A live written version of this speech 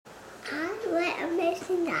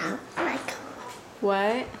missing out my cough.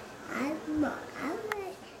 What?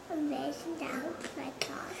 I'm missing out my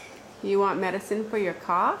cough. You want medicine for your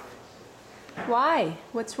cough? Why?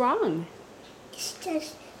 What's wrong? It's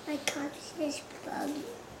just, my cough is just bugging.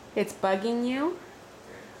 It's bugging you?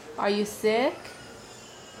 Are you sick?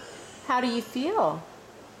 How do you feel?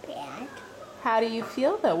 Bad. How do you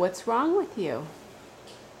feel though? What's wrong with you?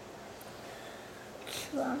 What's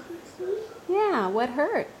wrong with me? Yeah, what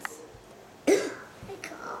hurts? My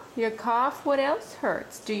cough. Your cough? What else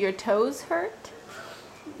hurts? Do your toes hurt?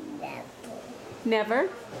 Never. Never?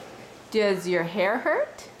 Does your hair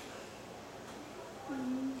hurt?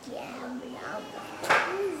 Yeah, no.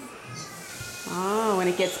 Oh, when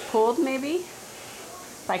it gets pulled maybe?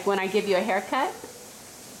 Like when I give you a haircut?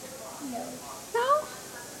 No. No?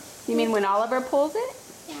 You mean when Oliver pulls it?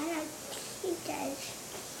 Yeah, he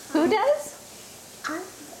does. Who does? Um,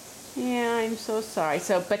 Yeah, I'm so sorry.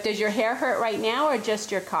 But does your hair hurt right now or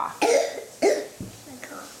just your cough? my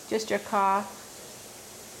cough. Just your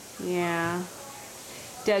cough? Yeah.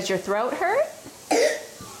 Does your throat hurt?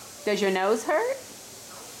 Does your nose hurt?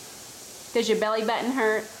 Does your belly button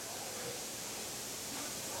hurt?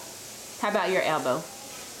 How about your elbow?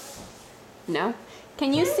 No?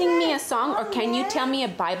 Can you sing me a song or can you tell me a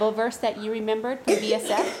Bible verse that you remembered from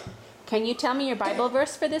BSF? Can you tell me your Bible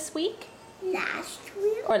verse for this week? Last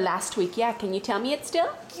week, Or last week, yeah. Can you tell me it still?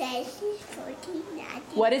 Genesis 14, 19.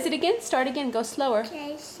 What is it again? Start again. Go slower.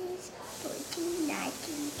 Genesis 14, 19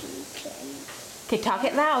 to 20. Okay, talk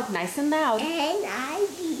it loud. Nice and loud.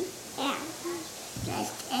 NIV, and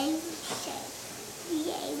blessed Abel said, be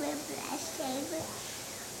able, blessed Abel,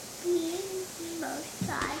 being most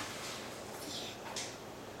high,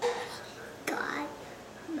 God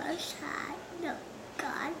most high, no,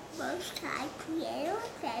 God most high, creator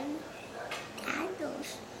of heaven and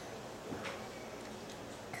earth,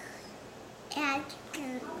 and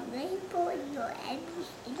can label your enemies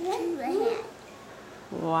into your hand.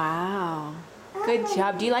 Wow. Good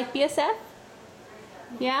job. Do you like BSF?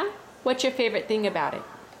 Yeah? What's your favorite thing about it?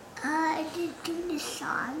 To do the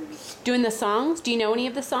songs. Doing the songs? Do you know any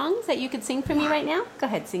of the songs that you could sing for me right now? Go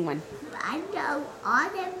ahead, sing one. I know all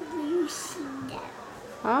of you sing them.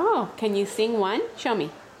 Oh, can you sing one? Show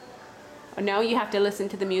me. Oh, no, you have to listen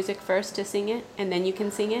to the music first to sing it, and then you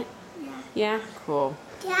can sing it? Yeah. Yeah? Cool.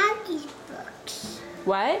 They have these books.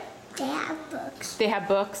 What? They have books. They have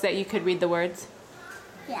books that you could read the words?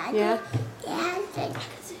 Yeah. Yeah. They have like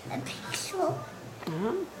a picture.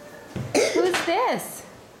 Oh. Who's this?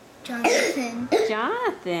 Jonathan.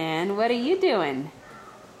 Jonathan, what are you doing?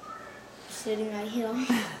 Sitting right here.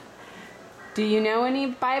 Do you know any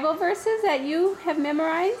Bible verses that you have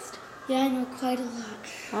memorized? Yeah, I know quite a lot.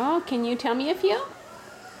 Oh, can you tell me a few?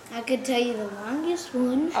 I could tell you the longest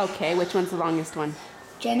one. Okay, which one's the longest one?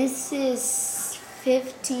 Genesis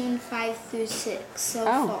 15, 5 through 6 so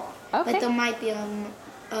far. Okay. But there might be a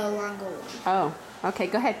longer one. Oh, okay,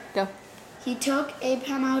 go ahead, go. He took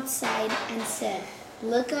Abraham outside and said,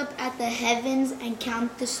 look up at the heavens and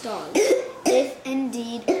count the stars, if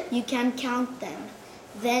indeed you can count them.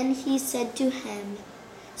 Then he said to him,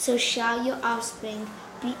 so shall your offspring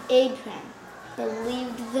be. Abraham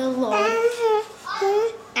believed the Lord,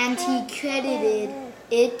 and he credited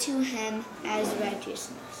it to him as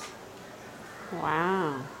righteousness.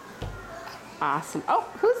 Wow. Awesome. Oh,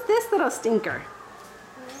 who's this little stinker?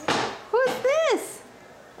 Who's this?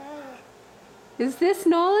 Is this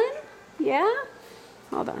Nolan? Yeah?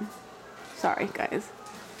 Hold on. Sorry, guys.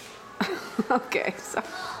 Okay, so.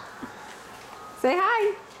 Say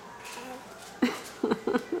hi.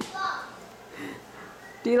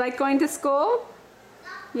 Do you like going to school?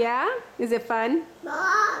 Yeah? Is it fun?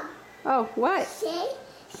 Mom, Oh, what? say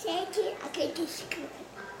to I could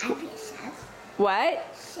describe yourself.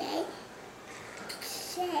 What? Say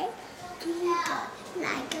to you go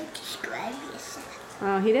like to describe yourself.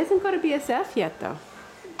 Oh, he doesn't go to BSF yet, though.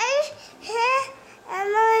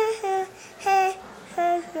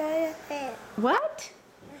 What?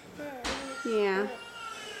 Yeah.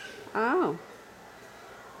 Oh.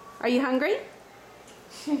 Are you hungry?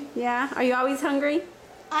 Yeah. Are you always hungry?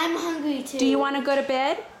 I'm hungry too. Do you want to go to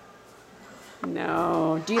bed?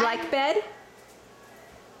 No. Do you like bed?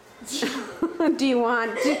 Do you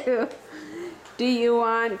want to? Do you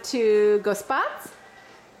want to go spots?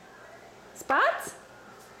 Spots?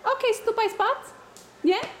 Okay, still by spots?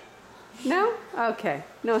 Yeah? No? Okay.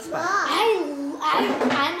 No spots. I'm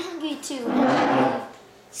hungry too. I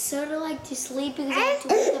sort of like to sleep because I have to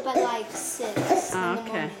wake up at like 6 in the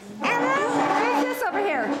Okay. morning. Who's this over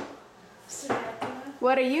here?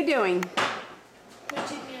 What are you doing?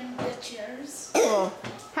 Putting in the chairs. Cool.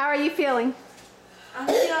 How are you feeling?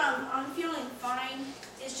 I'm feeling fine.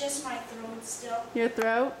 It's just my throat still. Your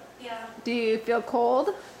throat? Yeah. Do you feel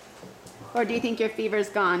cold? Or do you think your fever's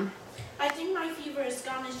gone? I think my fever is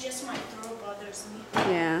gone. It's just my throat bothers me.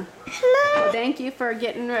 Yeah. Well, thank you for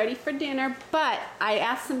getting ready for dinner. But I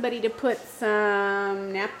asked somebody to put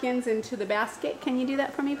some napkins into the basket. Can you do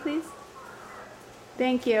that for me, please?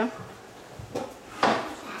 Thank you.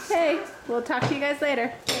 Okay, we'll talk to you guys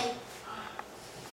later.